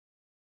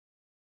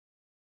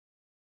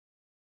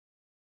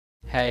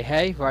Hey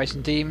hey,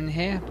 Rising Demon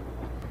here,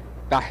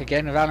 back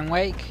again with Alan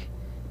Wake,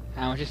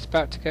 and we're just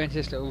about to go into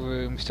this little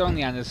room, still on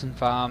the Anderson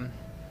farm.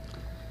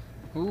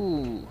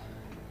 Ooh,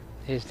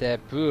 here's their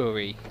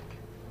brewery.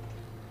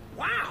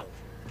 Wow,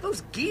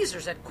 those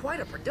geezers had quite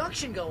a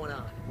production going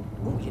on.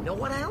 Ooh, you know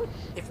what, Al?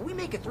 If we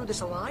make it through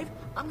this alive,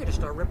 I'm gonna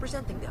start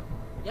representing them.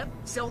 Yep,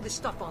 sell this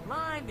stuff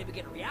online, maybe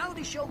get a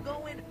reality show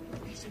going,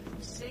 release a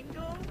new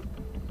single.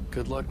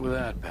 Good luck with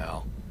that,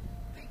 pal.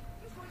 Hey,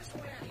 you find us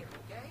way out here,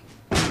 okay?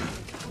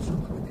 How's your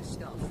luck with this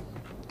stuff?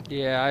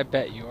 Yeah, I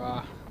bet you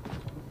are.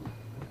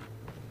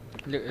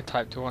 You look the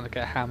type to want to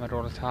get hammered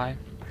all the time.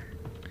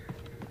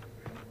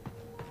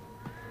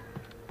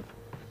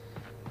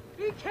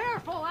 Be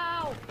careful,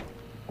 Al!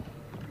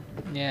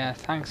 Yeah,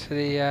 thanks for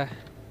the, yeah,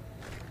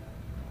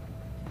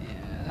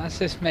 that's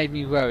just made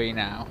me worry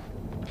now.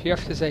 If you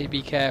have to say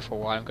be careful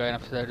while I'm going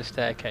up a load of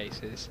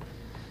staircases,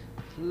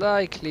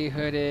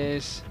 likelihood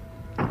is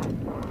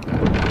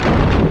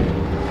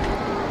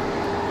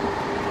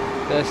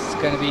there's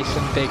going to be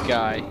some big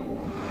guy.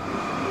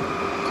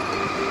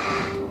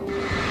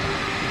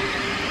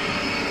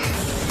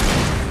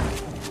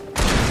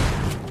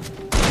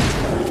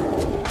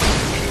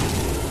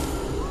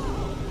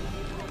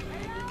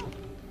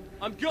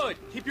 I'm good.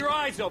 Keep your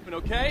eyes open,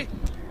 okay?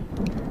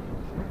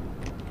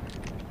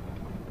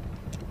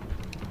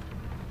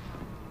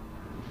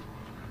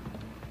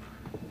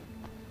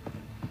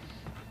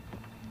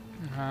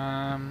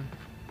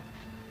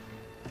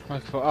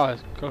 Oh,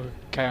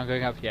 carry on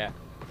going up, yeah.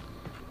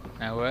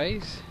 No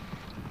worries.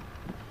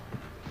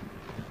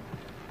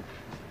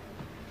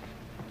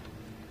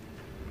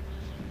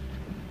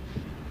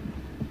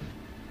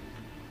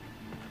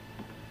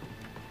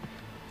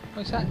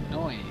 What's that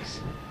noise?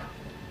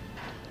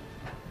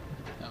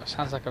 Oh, it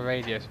sounds like a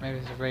radio, so maybe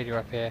there's a radio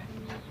up here.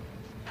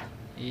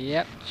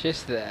 Yep,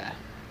 just there.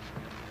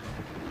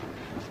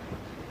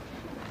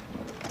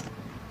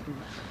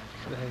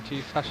 Do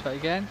you flashlight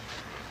again?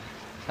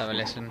 Let's have a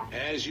listen.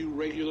 As you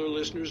regular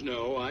listeners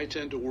know, I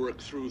tend to work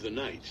through the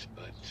night,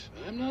 but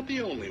I'm not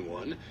the only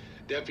one.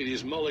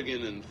 Deputies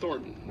Mulligan and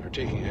Thornton are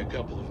taking a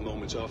couple of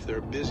moments off their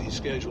busy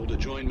schedule to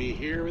join me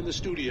here in the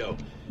studio.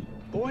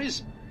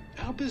 Boys,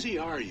 how busy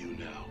are you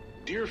now?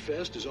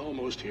 Deerfest is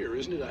almost here,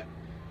 isn't it?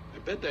 I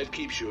bet that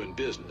keeps you in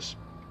business.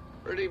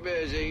 Pretty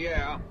busy,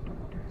 yeah.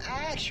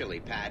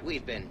 Actually, Pat,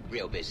 we've been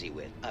real busy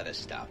with other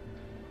stuff,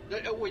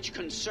 which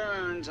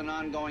concerns an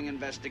ongoing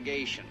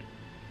investigation.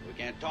 We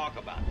can't talk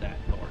about that,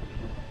 Thornton.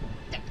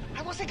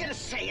 I wasn't gonna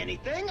say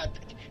anything. I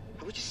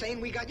was just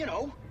saying we got, you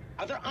know,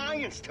 other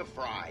irons to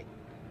fry.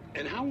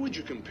 And how would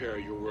you compare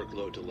your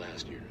workload to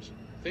last year's?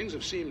 Things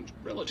have seemed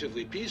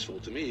relatively peaceful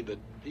to me, but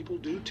people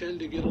do tend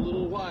to get a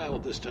little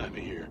wild this time of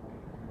year.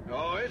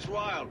 Oh, it's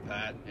wild,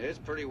 Pat. It's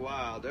pretty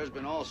wild. There's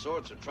been all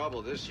sorts of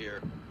trouble this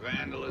year.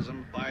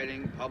 Vandalism,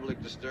 fighting,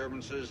 public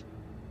disturbances.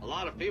 A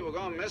lot of people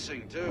gone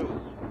missing,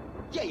 too.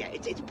 Yeah,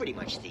 it's pretty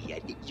much the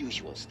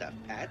usual stuff,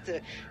 Pat.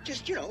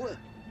 Just, you know,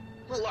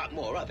 a lot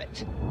more of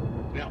it.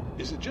 Now,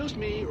 is it just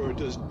me, or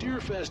does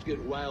Deerfest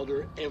get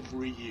wilder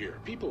every year?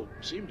 People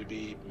seem to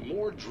be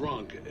more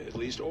drunk, at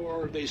least,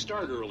 or they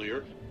start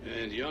earlier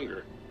and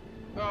younger.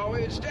 Oh,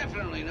 it's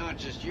definitely not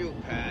just you,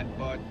 Pat,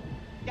 but...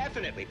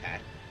 Definitely,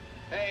 Pat.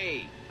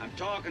 Hey, I'm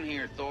talking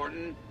here,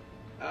 Thornton.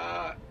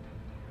 Oh,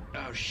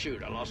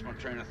 shoot, I lost my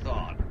train of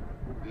thought.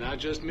 Not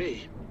just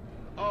me.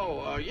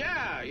 Oh,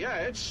 yeah,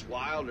 it's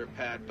wilder,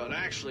 Pat, but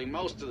actually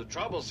most of the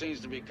trouble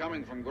seems to be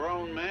coming from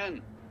grown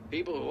men.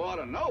 People who ought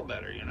to know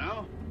better, you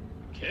know?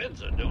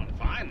 Kids are doing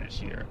fine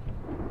this year.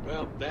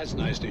 Well, that's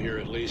nice to hear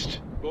at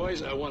least.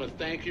 Boys, I want to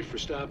thank you for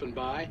stopping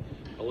by.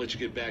 I'll let you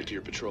get back to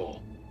your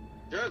patrol.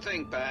 Sure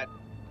thing, Pat.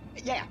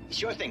 Yeah,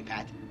 sure thing,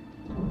 Pat.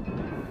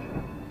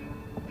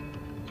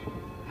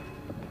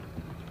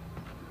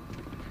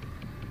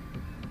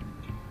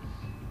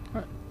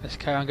 Right, let's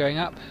carry on going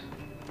up.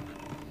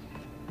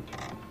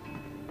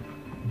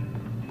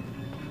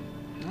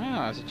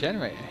 Oh, there's a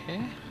generator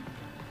here.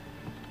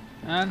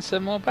 And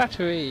some more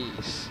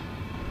batteries.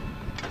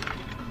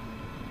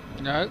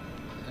 No,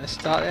 let's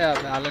start it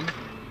up, Alan.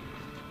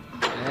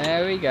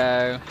 There we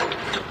go.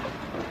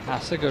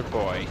 That's a good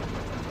boy.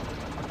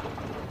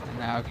 And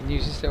now I can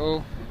use this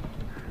little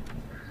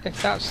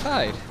lift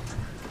outside.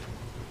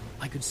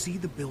 I could see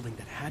the building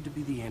that had to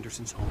be the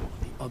Andersons' home on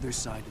the other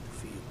side of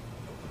the field.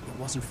 It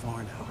wasn't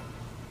far now.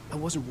 I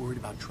wasn't worried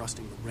about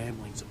trusting the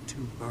ramblings of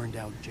two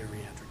burned-out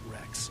geriatric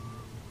wrecks.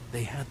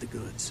 They had the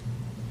goods.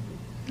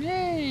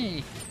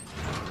 Yay!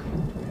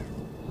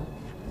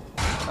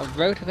 A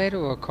rotavator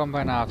or a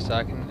combine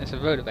harvester? It's a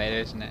rotavator,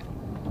 isn't it?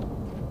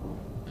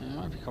 It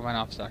might be a combine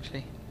harvester,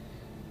 actually.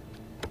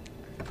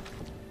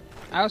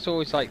 I was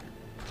always like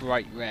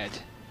bright red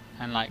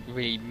and like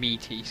really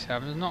meaty, so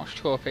I'm not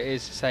sure if it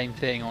is the same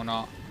thing or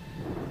not.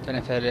 Don't know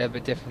if they're a little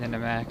bit different in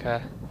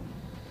America.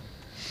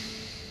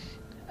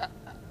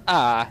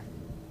 I've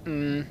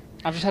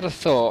just had a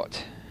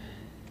thought.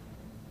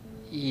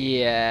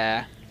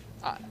 Yeah.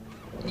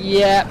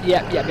 Yep.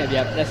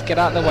 Let's get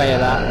out of the way of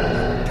that.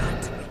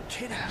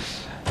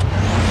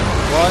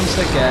 Once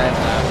again,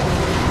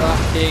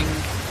 fucking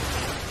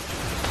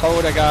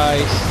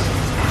poltergeist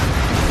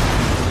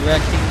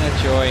wrecking the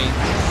joint.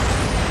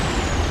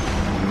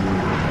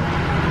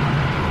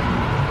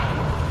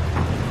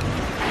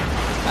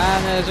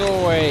 And there's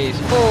always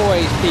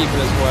people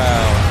as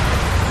well.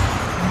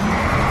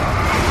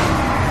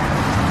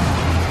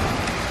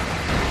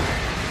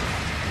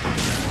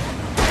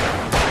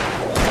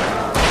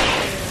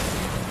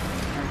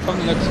 From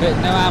the looks of it,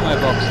 no ammo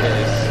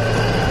boxes.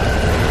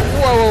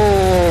 Whoa!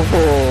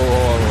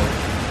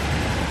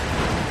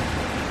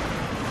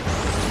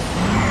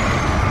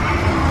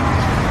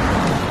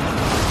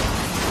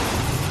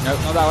 Nope,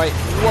 not that way.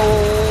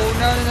 Whoa!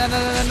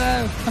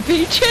 No! I'm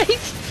being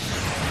chased!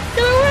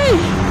 Get away!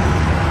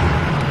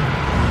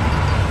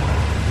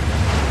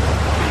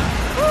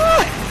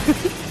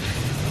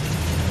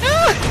 No!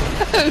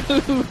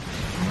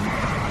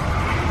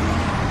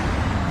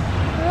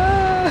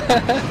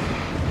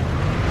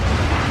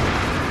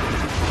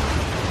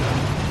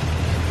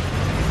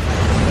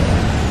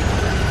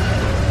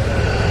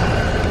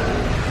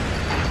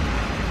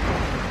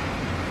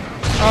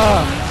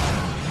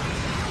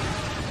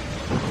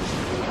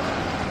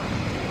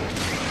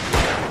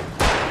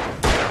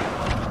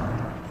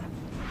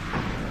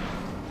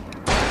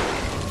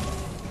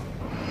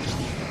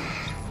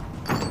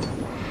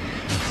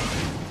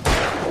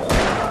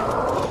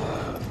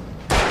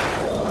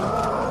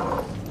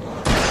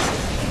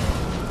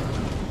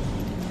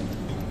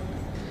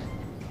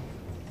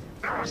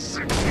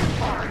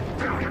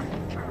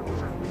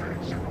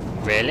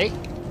 Really?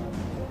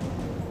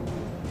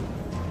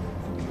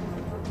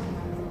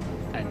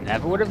 I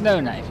never would have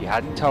known that if you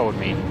hadn't told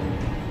me.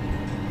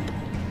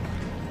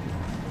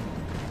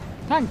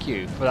 Thank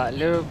you for that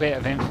little bit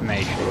of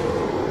information.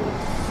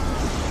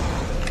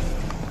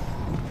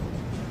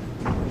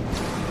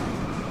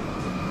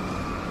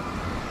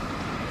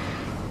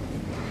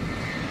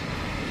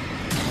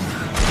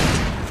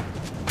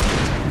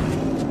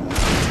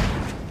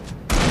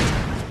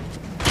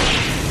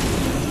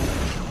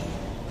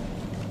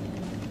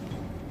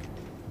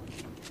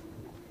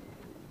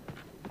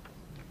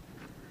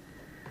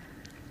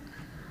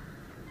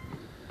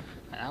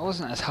 That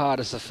wasn't as hard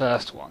as the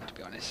first one, to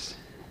be honest.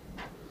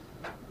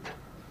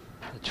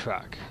 The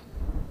truck.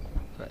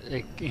 But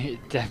it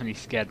definitely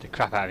scared the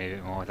crap out of me a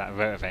bit more with that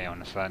rotavator on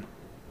the front.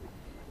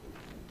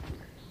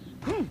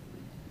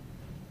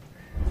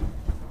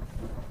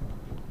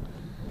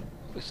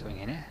 There's something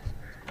in it.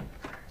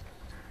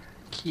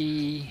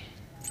 Key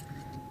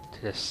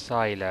to the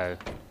silo.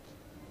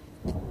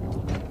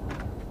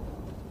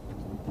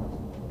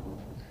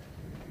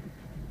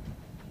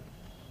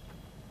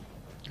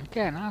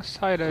 Again, our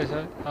silos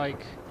are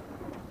like...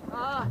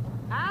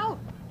 Al?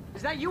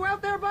 Is that you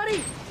out there,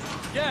 buddy?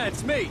 Yeah,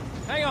 it's me.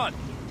 Hang on.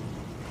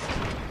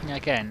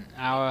 Again,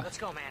 our... Let's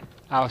go, man.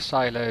 Our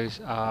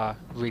silos are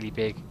really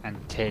big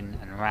and tin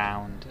and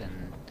round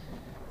and...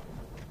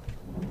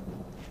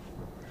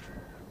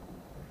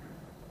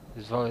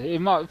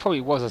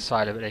 probably was a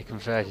silo, but they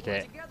converted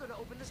it. Together to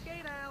open this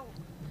gate, Al.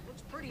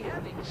 Looks pretty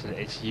heavy. So that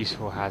it's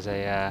useful as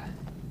a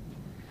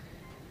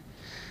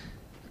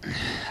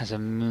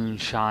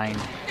moonshine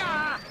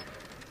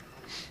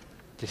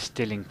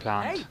distilling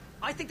plant. Hey,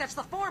 I think that's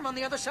the farm on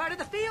the other side of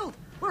the field.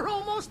 We're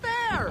almost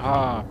there.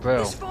 Ah, bro.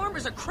 This farm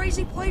is a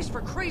crazy place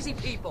for crazy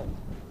people.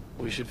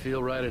 We should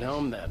feel right at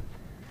home then.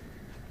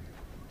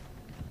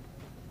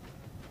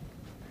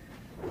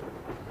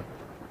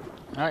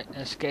 Alright,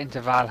 let's get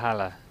into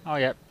Valhalla. Oh,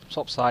 yep,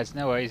 swap sides,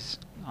 no worries.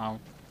 Oh.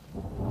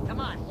 Come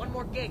on, one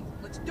more gate.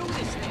 Let's do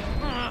this thing.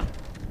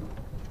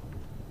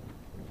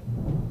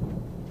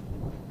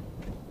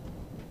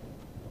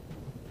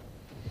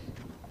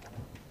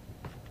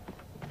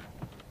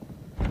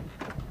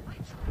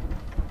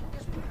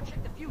 Guess we better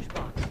check the fuse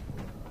box.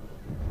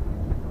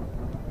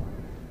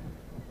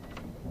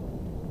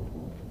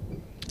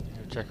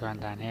 Check around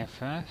down here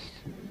first.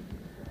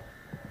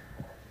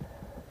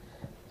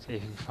 See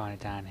if you can find it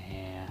down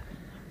here.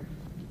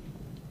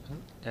 Oh,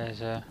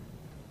 there's a...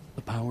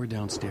 The power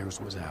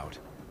downstairs was out,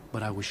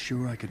 but I was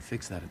sure I could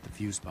fix that at the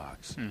fuse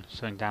box.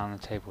 Something down on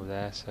the table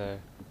there, so...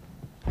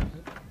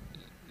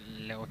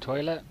 Little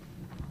toilet.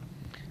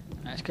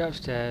 Let's go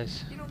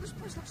upstairs. You know, this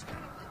place looks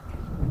kind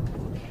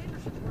of like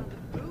Anderson's around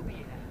the booby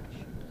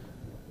hatch.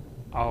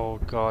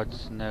 Old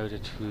gods know the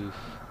truth.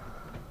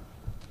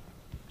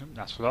 Oop,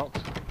 that's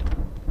locked.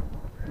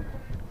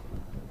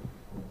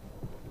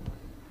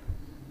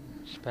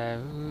 Spare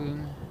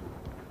room.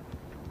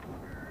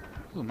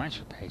 Ooh,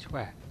 mansion page.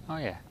 Where? Oh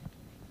yeah.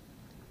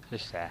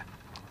 Just there.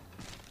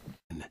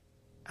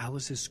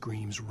 Alice's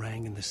screams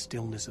rang in the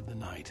stillness of the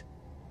night.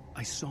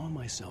 I saw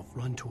myself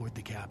run toward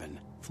the cabin,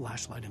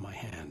 flashlight in my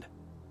hand.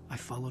 I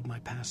followed my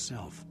past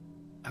self.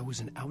 I was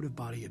an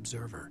out-of-body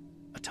observer,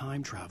 a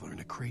time traveler in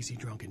a crazy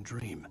drunken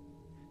dream.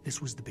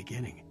 This was the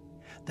beginning.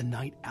 The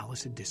night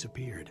Alice had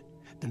disappeared.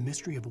 The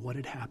mystery of what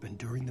had happened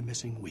during the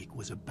missing week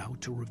was about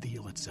to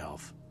reveal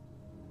itself.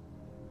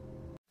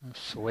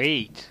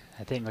 Sweet.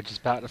 I think we're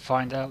just about to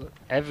find out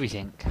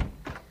everything.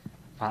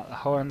 About the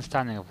whole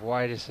understanding of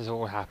why this has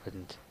all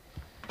happened.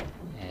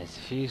 There's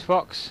the fuse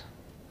box.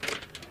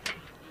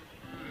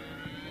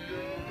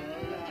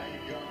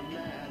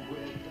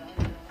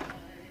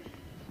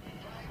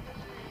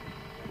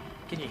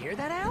 hear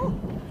that, Al?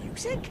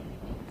 Music?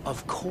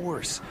 Of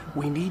course.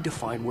 We need to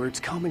find where it's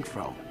coming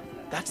from.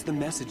 That's the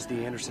message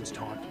the Andersons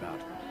talked about.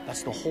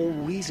 That's the whole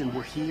reason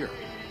we're here.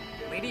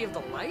 Lady of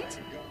the Light?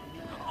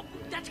 Oh,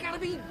 that's gotta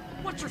be...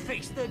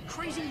 What's-her-face? The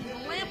crazy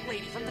lamp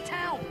lady from the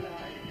town.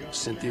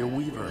 Cynthia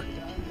Weaver.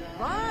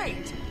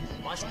 Right.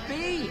 Must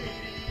be.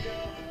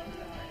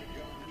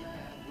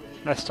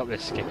 Let's stop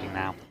this skipping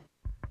now.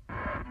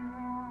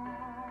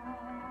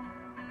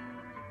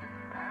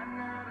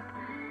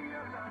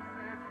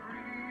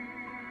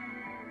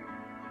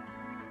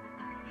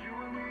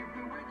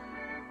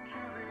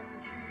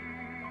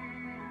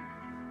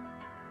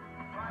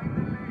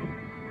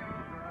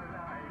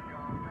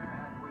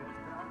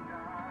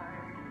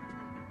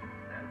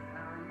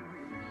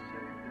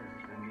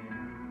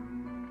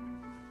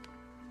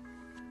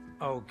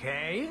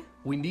 Okay.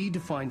 We need to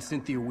find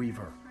Cynthia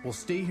Weaver. We'll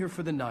stay here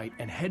for the night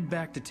and head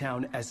back to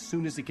town as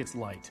soon as it gets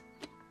light.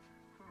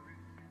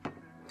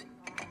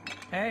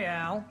 Hey,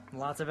 Al.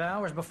 Lots of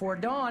hours before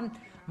dawn.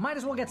 Might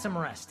as well get some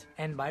rest.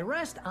 And by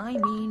rest, I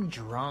mean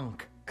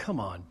drunk. Come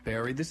on,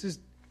 Barry, this is...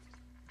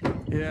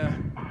 Yeah,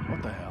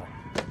 what the hell?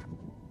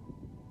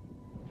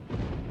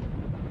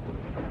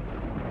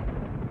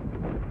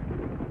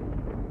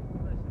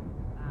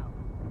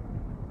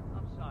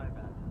 I'm sorry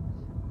about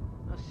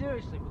this. No,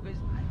 seriously, because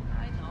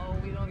I know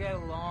we don't get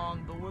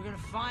along, but we're gonna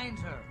find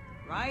her,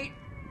 right?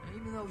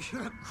 And even though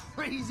you're a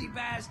crazy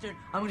bastard,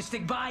 I'm gonna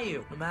stick by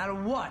you, no matter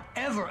what,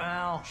 ever,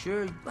 Al.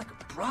 Sure, like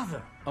a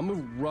brother. I'm a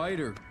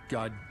writer,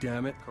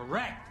 goddammit.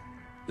 Correct.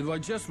 If I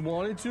just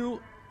wanted to,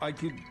 I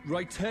could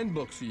write 10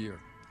 books a year.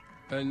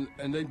 And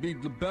they'd be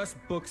the best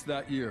books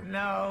that year.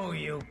 No,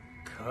 you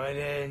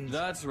couldn't.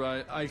 That's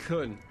right, I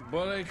couldn't.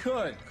 But I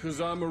could,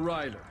 because I'm a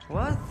writer.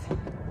 What?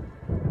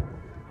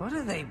 What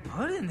do they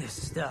put in this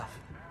stuff?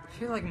 I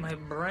feel like my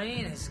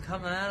brain is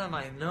coming out of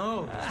my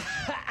nose.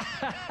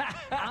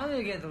 I'm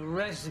gonna get the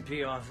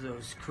recipe off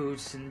those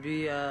coots and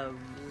be a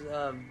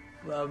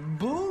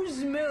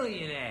booze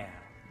millionaire.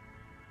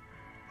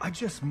 I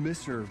just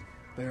miss her,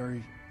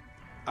 Barry.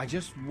 I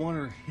just want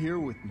her here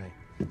with me.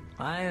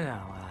 I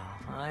know,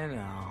 Al. I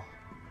know.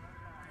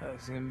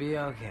 It's gonna be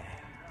okay.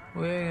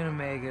 We're gonna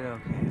make it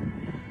okay.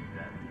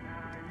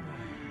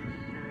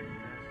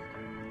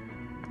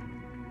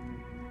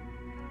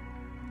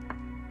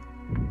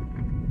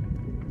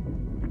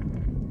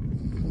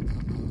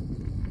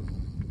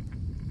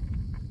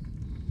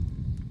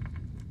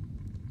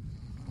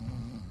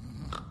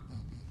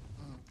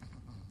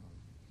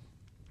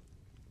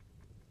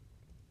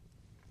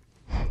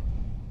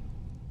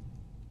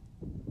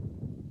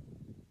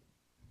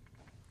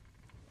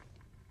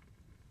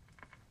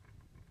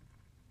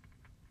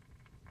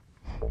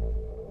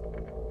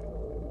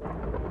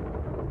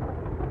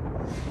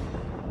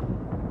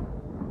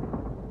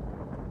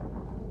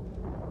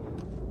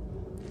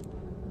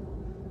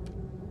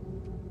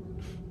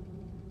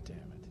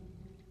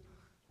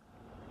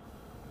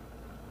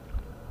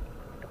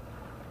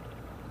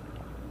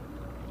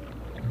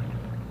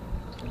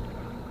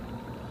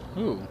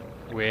 Ooh,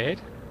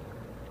 weird.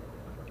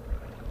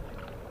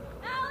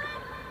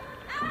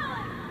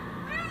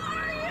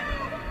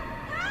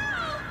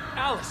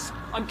 Alice,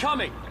 I'm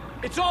coming.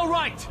 It's all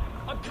right.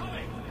 I'm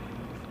coming.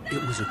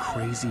 It was a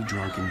crazy,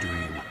 drunken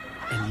dream.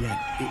 And yet,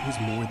 it was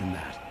more than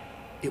that.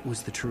 It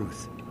was the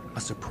truth.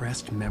 A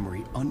suppressed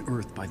memory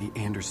unearthed by the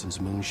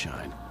Andersons'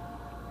 moonshine.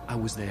 I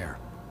was there,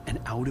 an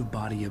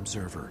out-of-body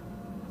observer.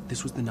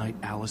 This was the night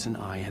Alice and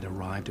I had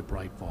arrived at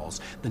Bright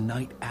Falls, the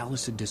night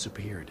Alice had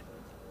disappeared.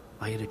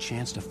 I had a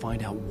chance to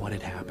find out what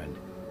had happened.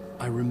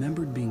 I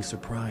remembered being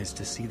surprised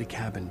to see the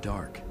cabin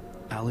dark.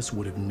 Alice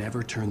would have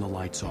never turned the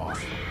lights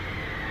off.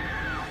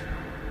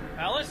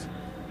 Alice?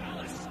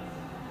 Alice!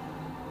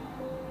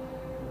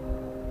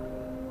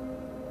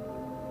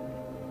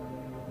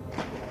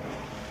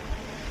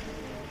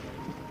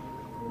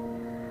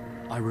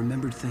 I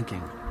remembered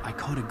thinking I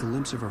caught a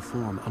glimpse of her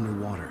form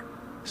underwater,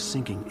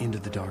 sinking into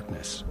the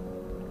darkness.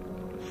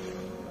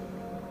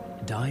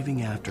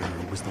 Diving after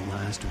her was the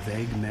last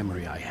vague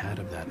memory I had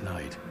of that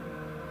night.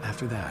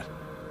 After that,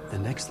 the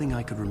next thing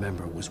I could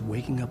remember was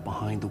waking up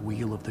behind the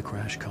wheel of the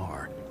crashed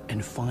car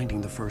and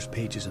finding the first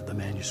pages of the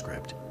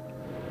manuscript.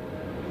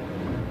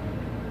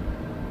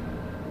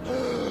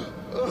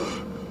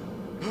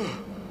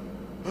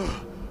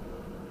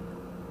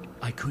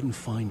 I couldn't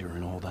find her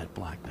in all that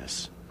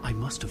blackness. I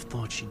must have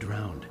thought she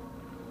drowned.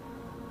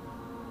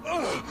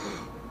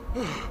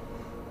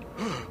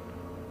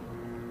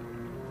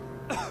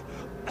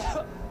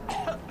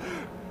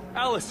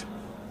 Alice!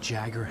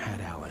 Jagger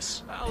had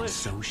Alice, and Alice!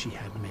 so she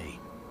had me.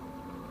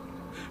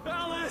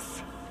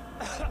 Alice!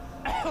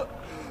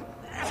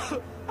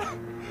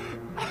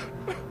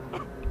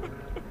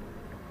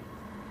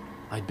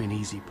 I'd been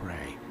easy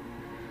prey.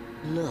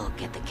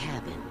 Look at the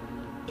cabin.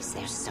 Is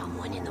there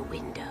someone in the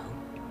window?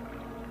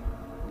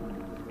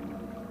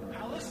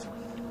 Alice?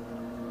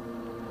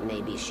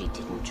 Maybe she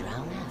didn't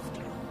drown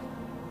after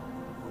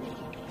all.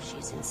 Maybe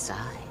she's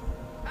inside.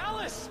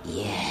 Alice!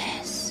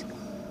 Yes.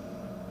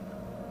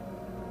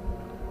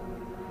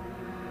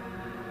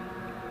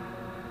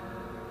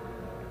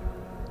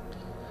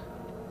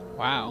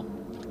 Wow.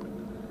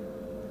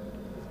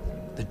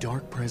 The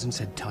dark presence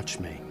had touched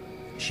me.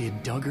 She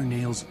had dug her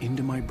nails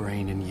into my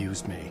brain and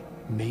used me,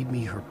 made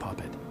me her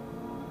puppet.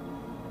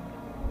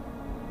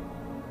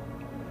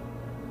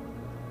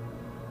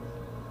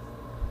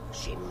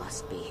 She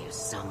must be here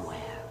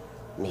somewhere.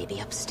 Maybe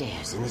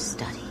upstairs in the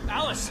study.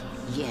 Alice!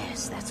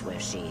 Yes, that's where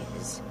she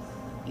is.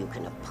 You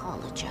can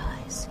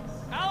apologize.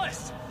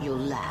 Alice! You'll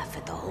laugh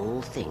at the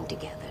whole thing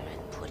together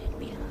and put it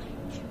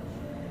behind you.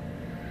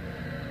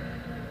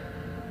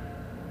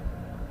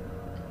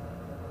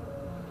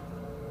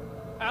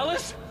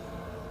 Alice?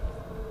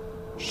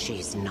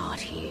 She's not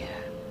here.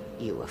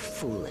 You were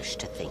foolish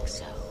to think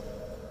so.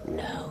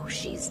 No,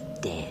 she's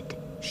dead.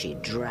 She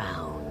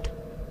drowned.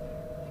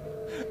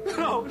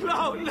 No,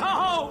 no,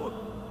 no!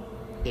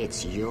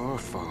 It's your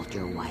fault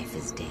your wife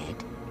is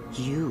dead.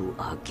 You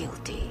are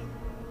guilty.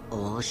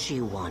 All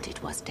she wanted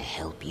was to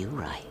help you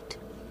right.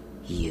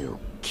 You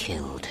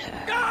killed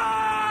her.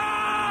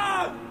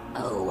 Ah!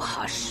 Oh,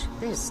 hush.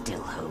 There's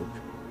still hope.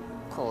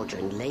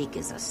 Cauldron Lake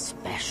is a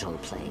special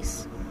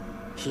place.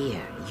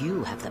 Here,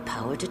 you have the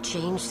power to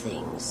change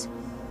things.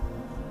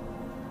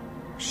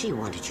 She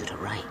wanted you to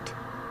write.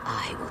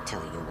 I will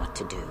tell you what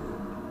to do.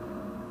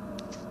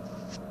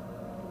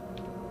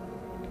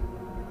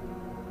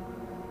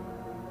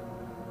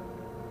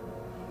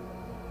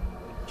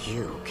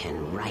 You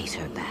can write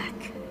her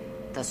back.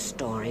 The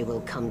story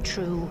will come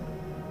true,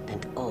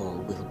 and all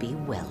will be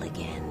well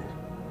again.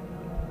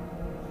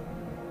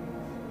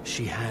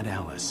 She had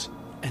Alice,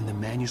 and the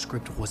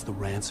manuscript was the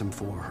ransom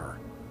for her.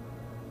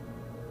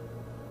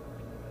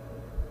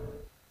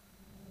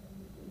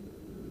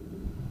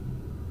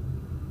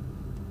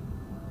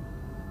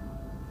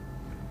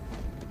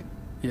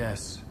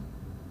 Yes.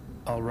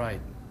 All right.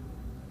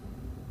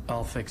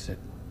 I'll fix it.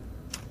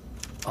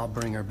 I'll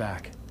bring her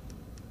back.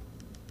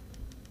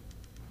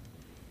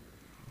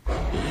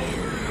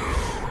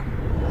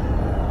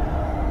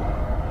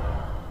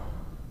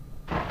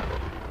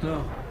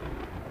 No.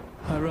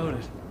 I wrote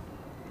it.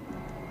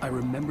 I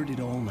remembered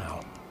it all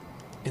now.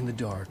 In the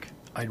dark,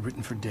 I'd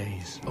written for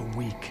days, a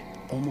week,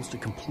 almost a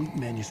complete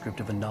manuscript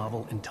of a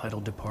novel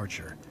entitled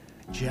Departure.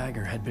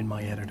 Jagger had been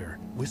my editor,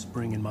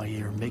 whispering in my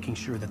ear, making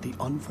sure that the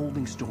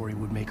unfolding story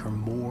would make her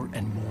more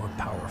and more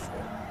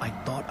powerful. I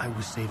thought I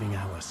was saving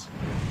Alice.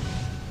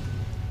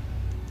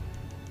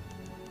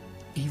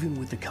 Even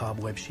with the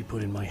cobweb she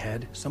put in my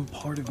head, some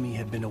part of me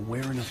had been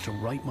aware enough to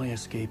write my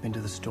escape into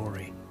the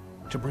story,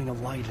 to bring a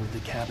light into the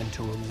cabin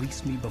to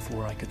release me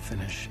before I could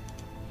finish,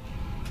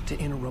 to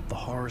interrupt the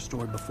horror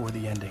story before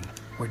the ending,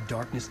 where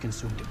darkness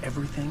consumed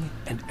everything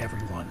and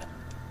everyone.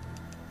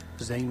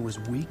 Zane was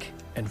weak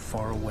and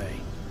far away,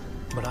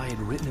 but I had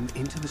written him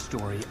into the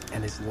story,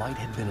 and his light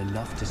had been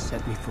enough to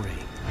set me free.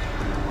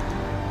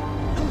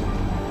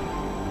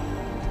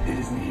 It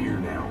isn't here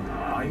now.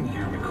 I'm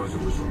here because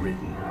it was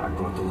written. I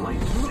brought the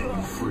light to set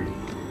you free.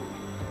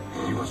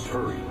 You must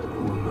hurry.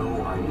 It will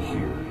know I'm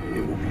here.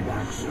 It will be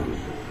back soon.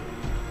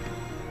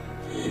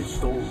 It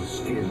stole the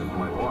skin of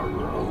my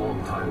barber a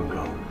long time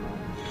ago.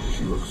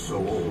 She looks so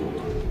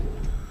old.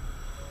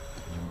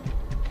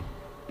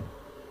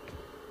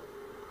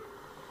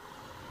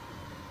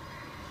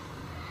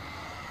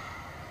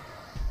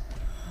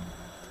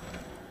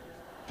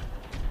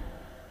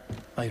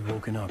 I had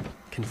woken up,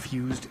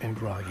 confused and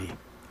groggy,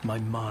 my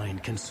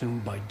mind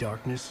consumed by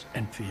darkness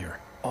and fear.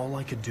 All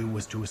I could do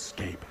was to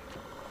escape.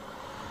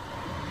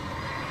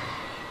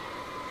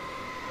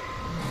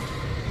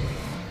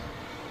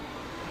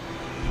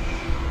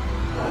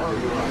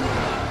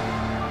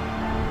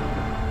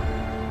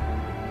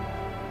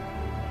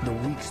 The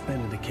week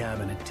spent in the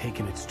cabin had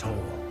taken its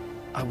toll.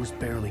 I was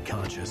barely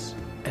conscious,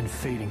 and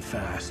fading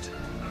fast.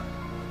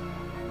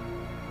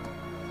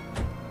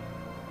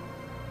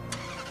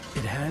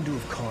 It had to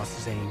have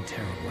cost Zane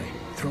terribly,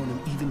 thrown him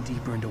even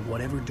deeper into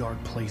whatever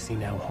dark place he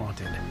now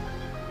haunted.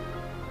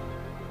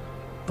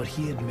 But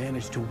he had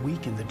managed to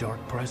weaken the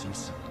dark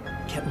presence,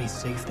 kept me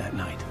safe that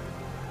night.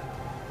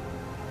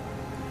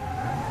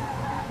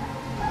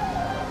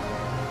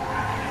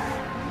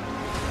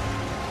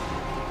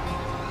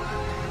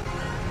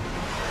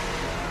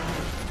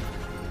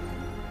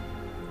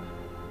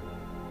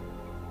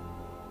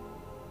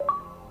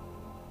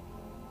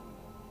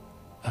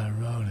 I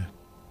wrote it.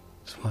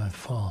 It's my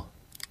fault.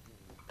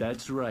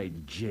 That's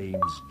right,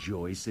 James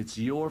Joyce. It's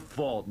your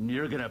fault, and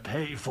you're gonna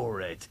pay for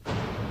it.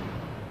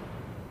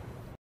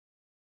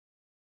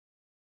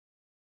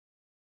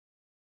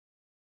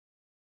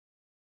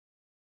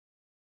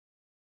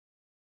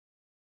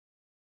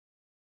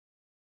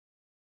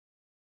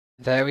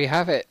 There we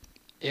have it.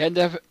 The end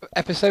of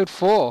episode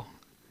 4.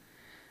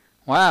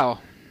 Wow,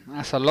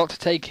 that's a lot to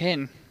take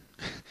in.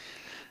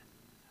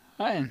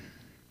 Right.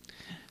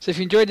 So if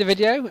you enjoyed the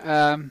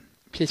video,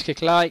 please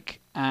click like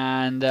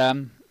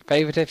and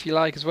favourite if you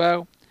like as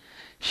well.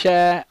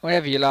 Share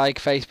wherever you like,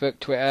 Facebook,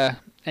 Twitter,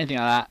 anything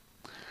like that.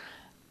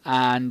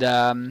 And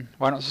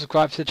why not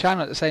subscribe to the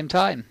channel at the same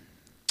time?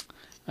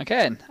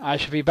 Again, I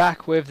shall be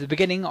back with the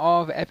beginning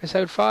of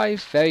episode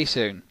 5 very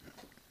soon.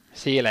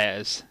 See you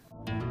later.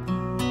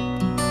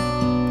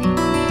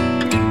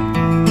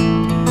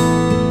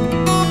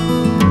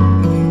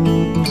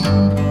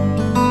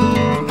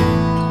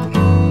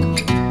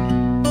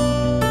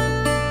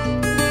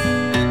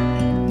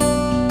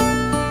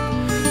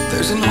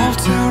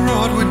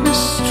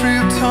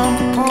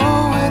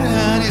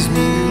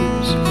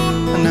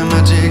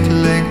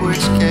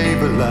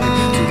 a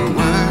lie to the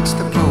words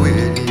the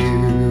poet used.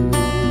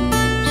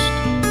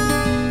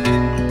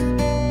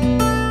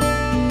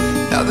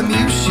 Now the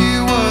muse she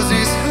was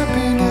his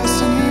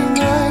happiness, and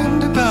he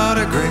rhymed about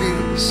her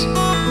grace,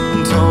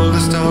 and told the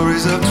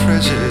stories of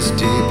treasures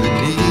deep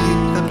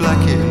beneath the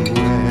blackened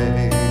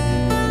waves.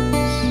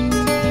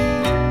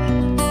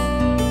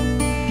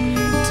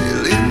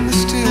 Till in the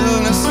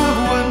stillness of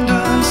one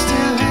dawn,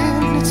 still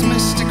in its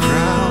misty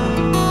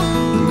crown,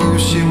 the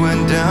muse she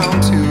went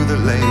down to the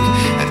lake,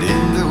 and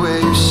in the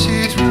waves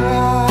she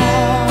drowned.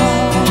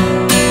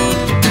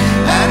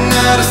 And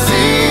now to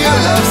see her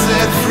love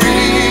set free,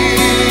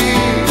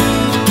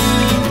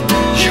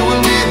 you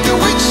will need the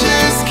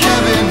witch's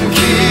cabin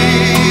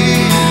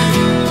key.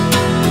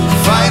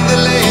 Find the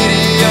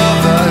lady of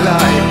the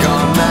light,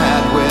 gone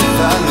mad with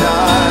the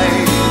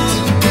night.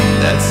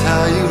 That's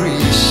how you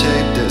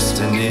reshape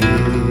destiny.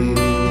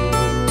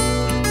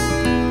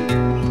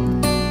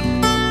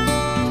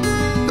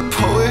 The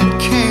poet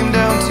came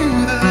down to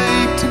the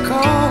lake to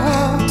call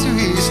out to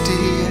his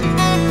dear.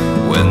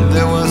 When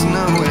there was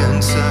no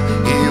answer,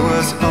 he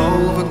was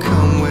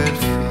overcome with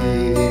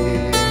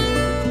fear.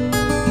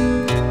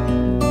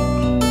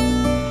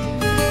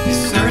 He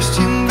searched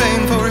in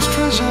vain for his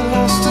treasure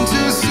lost, and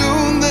too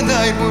soon the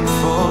night would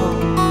fall,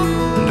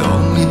 and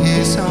only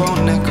his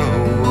own echo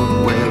would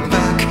wail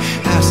back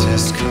as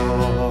his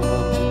call.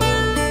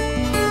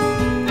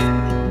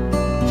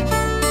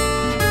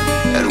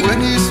 And when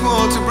he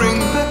swore to bring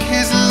back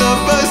his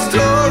love by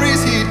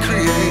stories he'd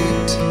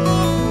create,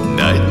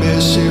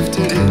 nightmares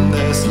shifted in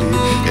their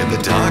sleep in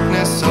the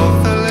darkness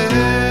of the lake.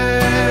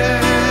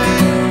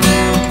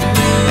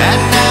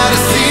 And now to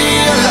see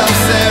your love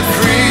set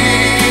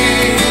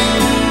free,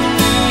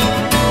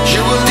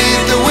 you will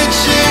need the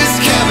witch's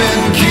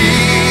cabin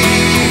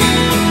key.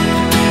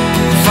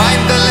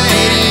 Find the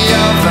lady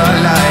of the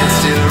light,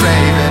 still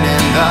raving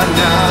in the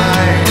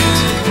night.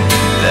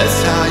 That's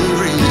how you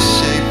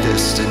reshape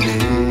destiny.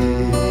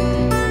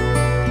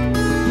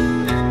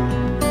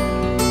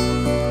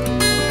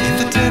 In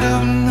the dead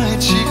of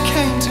night she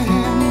came to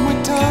him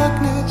with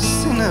darkness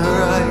in her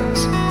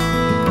eyes.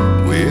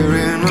 We're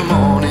in her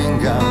morning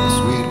gown,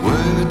 sweet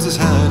words as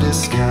her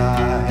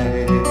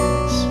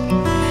disguise.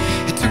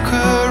 He took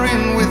her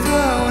in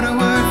without a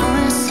word, for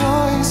he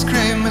saw his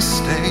grave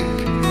mistake,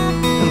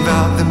 and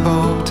vowed them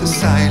both to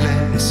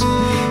silence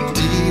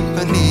deep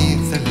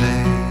beneath the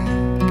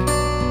lake.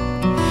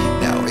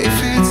 Now if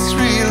it's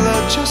real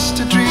or just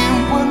a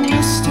dream, one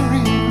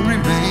mystery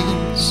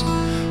remains,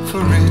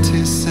 for it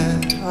is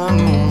said on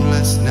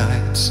moonless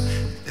nights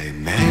they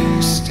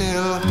may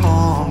still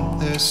haunt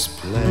this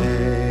place.